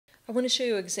I want to show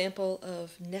you an example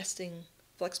of nesting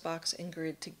Flexbox and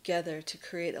Grid together to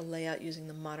create a layout using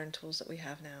the modern tools that we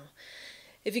have now.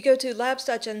 If you go to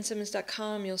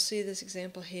labs.jensimmons.com, you'll see this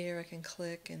example here. I can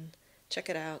click and check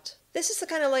it out. This is the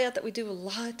kind of layout that we do a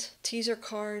lot, teaser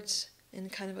cards in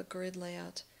kind of a grid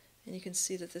layout. And you can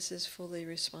see that this is fully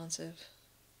responsive.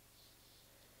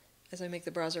 As I make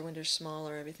the browser windows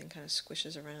smaller, everything kind of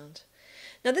squishes around.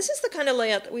 Now this is the kind of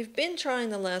layout that we've been trying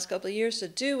the last couple of years to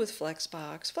do with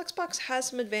Flexbox. Flexbox has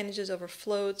some advantages over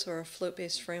floats or a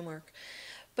float-based framework.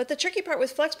 But the tricky part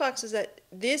with Flexbox is that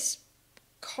this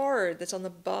card that's on the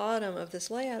bottom of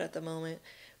this layout at the moment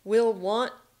will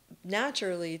want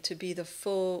naturally to be the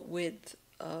full width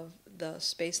of the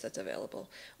space that's available.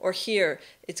 Or here,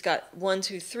 it's got 1,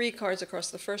 2, 3 cards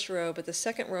across the first row, but the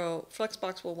second row,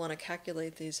 Flexbox will want to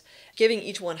calculate these, giving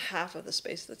each one half of the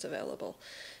space that's available.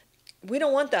 We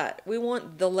don't want that. We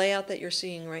want the layout that you're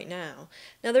seeing right now.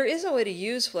 Now there is a way to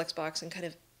use Flexbox and kind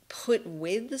of put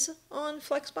widths on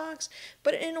Flexbox,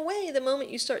 but in a way, the moment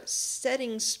you start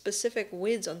setting specific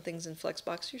widths on things in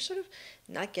Flexbox, you're sort of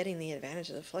not getting the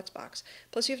advantages of Flexbox.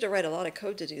 Plus you have to write a lot of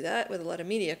code to do that with a lot of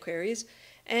media queries,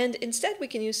 and instead we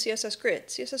can use CSS Grid.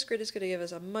 CSS Grid is going to give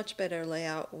us a much better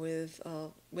layout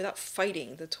without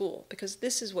fighting the tool, because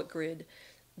this is what Grid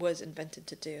was invented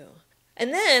to do.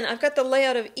 And then I've got the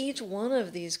layout of each one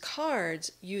of these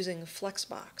cards using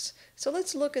Flexbox. So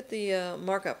let's look at the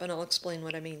markup and I'll explain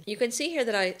what I mean. You can see here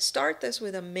that I start this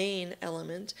with a main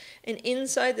element, and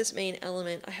inside this main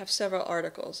element I have several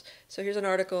articles. So here's an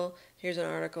article, here's an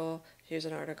article, here's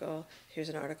an article, here's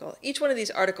an article. Each one of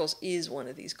these articles is one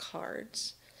of these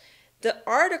cards. The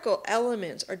article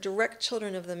elements are direct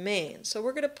children of the main. So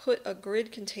we're going to put a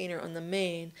grid container on the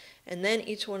main, and then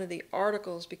each one of the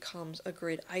articles becomes a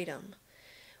grid item.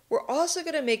 We're also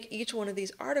going to make each one of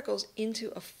these articles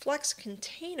into a flex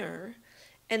container,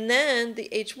 and then the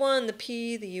H1, the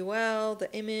P, the UL,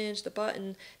 the image, the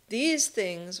button, these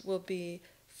things will be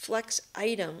flex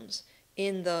items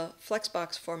in the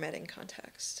Flexbox formatting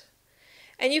context.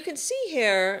 And you can see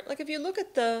here, like if you look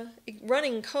at the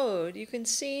running code, you can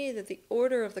see that the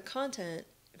order of the content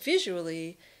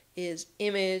visually is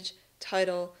image,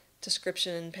 title,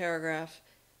 description, paragraph,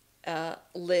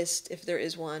 list if there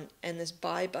is one, and this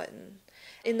buy button.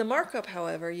 In the markup,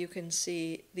 however, you can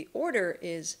see the order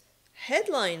is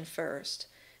headline first,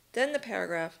 then the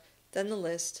paragraph, then the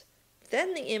list,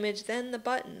 then the image, then the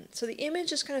button. So the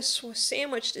image is kind of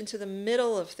sandwiched into the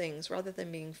middle of things rather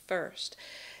than being first.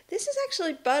 This is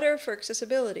actually better for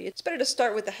accessibility. It's better to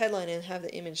start with the headline and have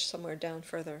the image somewhere down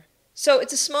further. So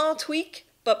it's a small tweak,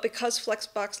 but because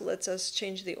Flexbox lets us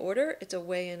change the order, it's a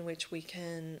way in which we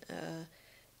can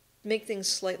make things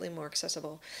slightly more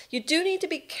accessible. You do need to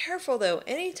be careful though,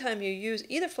 anytime you use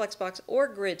either Flexbox or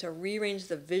Grid to rearrange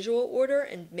the visual order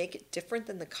and make it different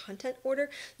than the content order,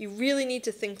 you really need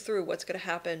to think through what's going to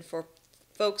happen for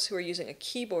folks who are using a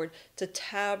keyboard to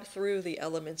tab through the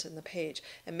elements in the page,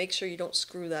 and make sure you don't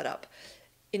screw that up.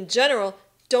 In general,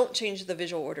 don't change the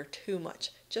visual order too much.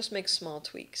 Just make small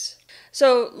tweaks.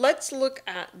 So let's look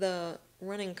at the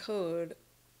running code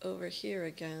over here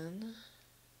again.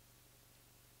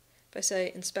 If I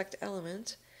say inspect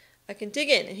element, I can dig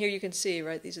in, and here you can see,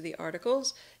 right, these are the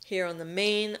articles. Here on the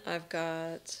main, I've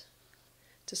got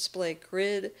display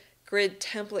grid, grid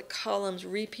template columns,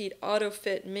 repeat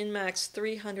autofit, min-max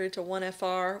 300 to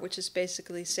 1FR, which is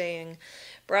basically saying,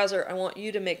 browser, I want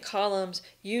you to make columns,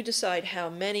 you decide how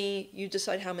many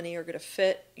are going to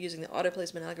fit using the auto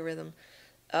placement algorithm.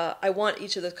 I want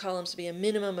each of the columns to be a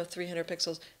minimum of 300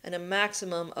 pixels and a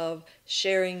maximum of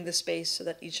sharing the space so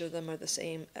that each of them are the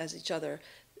same as each other,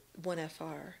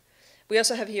 1FR. We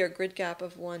also have here a grid gap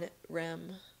of 1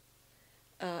 rem.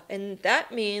 And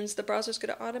that means the browser is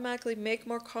going to automatically make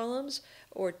more columns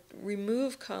or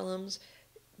remove columns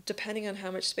depending on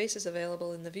how much space is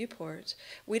available in the viewport.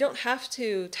 We don't have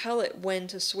to tell it when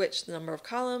to switch the number of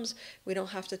columns. We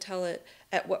don't have to tell it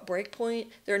at what breakpoint.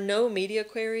 There are no media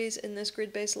queries in this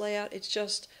grid-based layout. It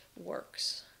just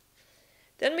works.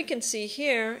 Then we can see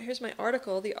here, here's my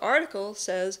article. The article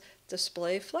says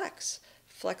display flex.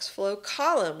 Flex flow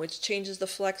column, which changes the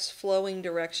flex flowing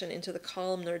direction into the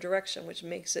columnar direction, which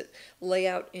makes it lay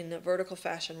out in a vertical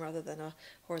fashion rather than a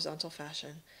horizontal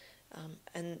fashion.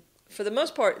 And for the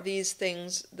most part, these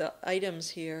things, the items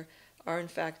here, are in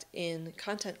fact in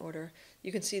content order.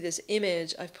 You can see this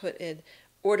image, I've put in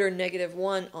order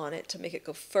 -1 on it to make it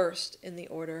go first in the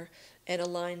order, and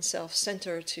align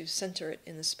self-center to center it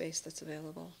in the space that's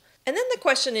available. And then the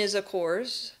question is, of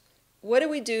course, what do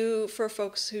we do for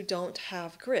folks who don't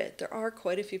have Grid? There are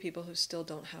quite a few people who still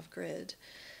don't have Grid.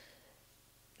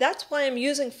 That's why I'm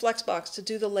using Flexbox to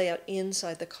do the layout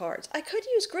inside the cards. I could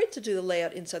use Grid to do the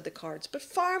layout inside the cards, but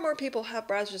far more people have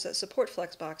browsers that support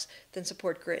Flexbox than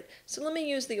support Grid. So let me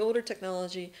use the older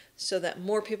technology so that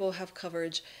more people have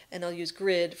coverage, and I'll use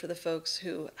Grid for the folks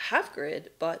who have Grid,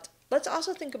 but let's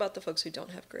also think about the folks who don't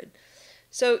have Grid.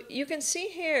 So you can see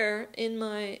here in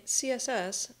my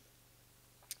CSS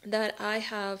that I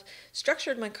have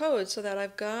structured my code so that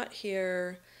I've got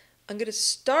here, I'm going to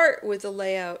start with the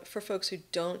layout for folks who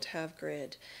don't have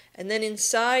Grid. And then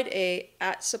inside a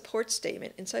 @support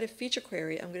statement, inside a feature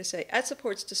query, I'm going to say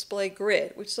 @supports display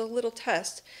Grid, which is a little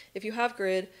test. If you have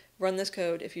Grid, run this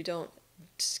code. If you don't,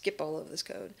 skip all of this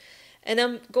code. And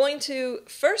I'm going to,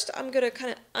 first I'm going to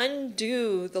kind of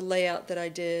undo the layout that I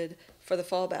did for the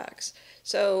fallbacks.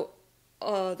 So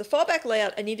the fallback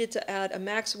layout, I needed to add a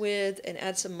max width and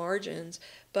add some margins,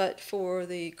 but for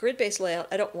the grid-based layout,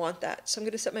 I don't want that. So I'm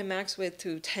going to set my max width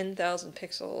to 10,000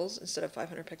 pixels instead of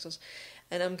 500 pixels,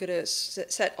 and I'm going to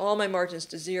set all my margins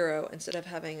to 0 instead of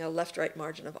having a left-right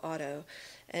margin of auto.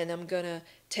 And I'm going to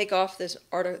take off this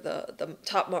the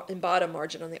top and bottom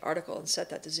margin on the article and set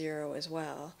that to 0 as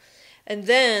well. And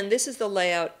then this is the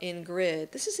layout in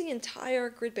Grid. This is the entire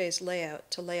grid-based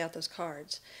layout to lay out those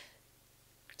cards.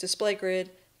 Display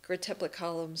grid, grid template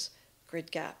columns,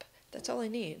 grid gap. That's all I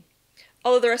need.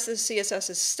 All of the rest of the CSS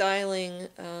is styling,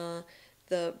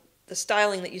 the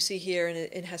styling that you see here, and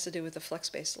it has to do with the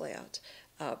flex-based layout.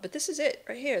 But this is it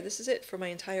right here. This is it for my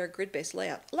entire grid-based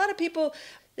layout. A lot of people,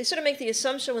 they sort of make the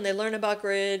assumption when they learn about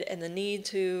Grid and the need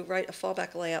to write a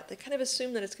fallback layout, they kind of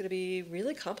assume that it's going to be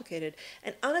really complicated.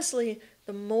 And honestly,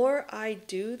 the more I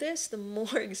do this, the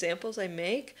more examples I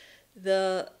make,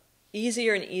 the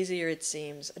easier and easier it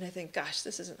seems. And I think, gosh,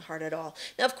 this isn't hard at all.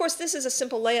 Now, of course, this is a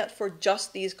simple layout for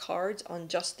just these cards on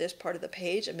just this part of the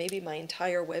page, and maybe my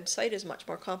entire website is much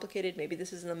more complicated. Maybe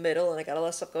this is in the middle and I got a lot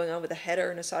of stuff going on with a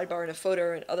header and a sidebar and a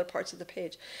footer and other parts of the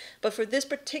page. But for this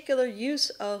particular use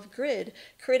of Grid,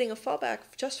 creating a fallback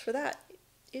just for that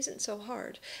isn't so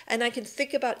hard. And I can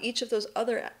think about each of those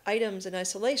other items in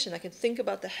isolation. I can think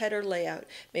about the header layout.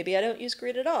 Maybe I don't use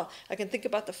Grid at all. I can think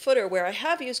about the footer where I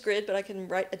have used Grid, but I can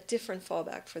write a different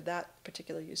fallback for that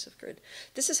particular use of Grid.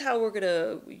 This is how we're going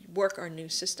to work our new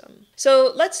system.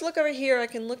 So let's look over here. I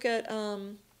can look at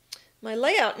my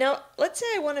layout. Now, let's say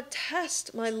I want to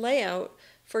test my layout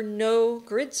for no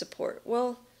Grid support.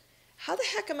 Well, how the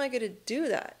heck am I going to do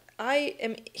that? I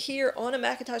am here on a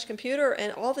Macintosh computer,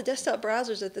 and all the desktop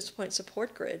browsers at this point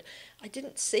support Grid. I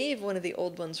didn't save one of the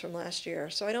old ones from last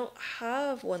year, so I don't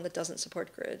have one that doesn't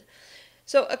support Grid.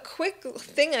 So a quick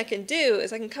thing I can do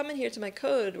is I can come in here to my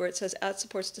code where it says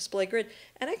 @supports display Grid,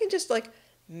 and I can just like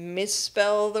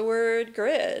misspell the word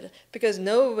Grid because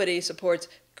nobody supports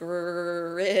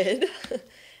Grid.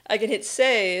 I can hit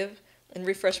save and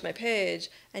refresh my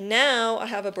page, and now I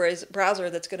have a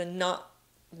browser that's going to not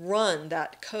run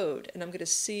that code, and I'm going to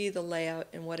see the layout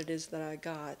and what it is that I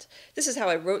got. This is how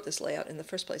I wrote this layout in the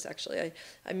first place, actually.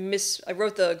 I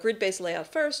wrote the grid-based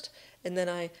layout first, and then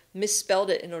I misspelled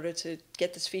it in order to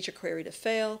get this feature query to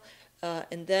fail,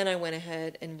 and then I went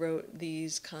ahead and wrote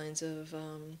these kinds of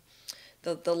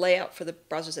the layout for the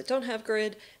browsers that don't have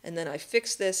Grid, and then I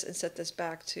fixed this and set this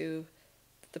back to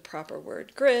the proper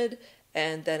word Grid.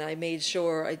 And then I made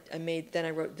sure, then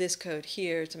I wrote this code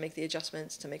here to make the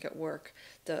adjustments to make it work,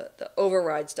 the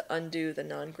overrides to undo the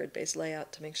non-grid based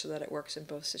layout to make sure that it works in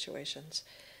both situations.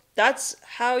 That's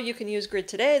how you can use Grid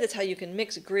today. That's how you can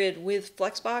mix Grid with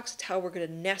Flexbox. It's how we're going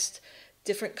to nest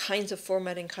different kinds of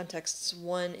formatting contexts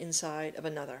one inside of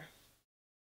another.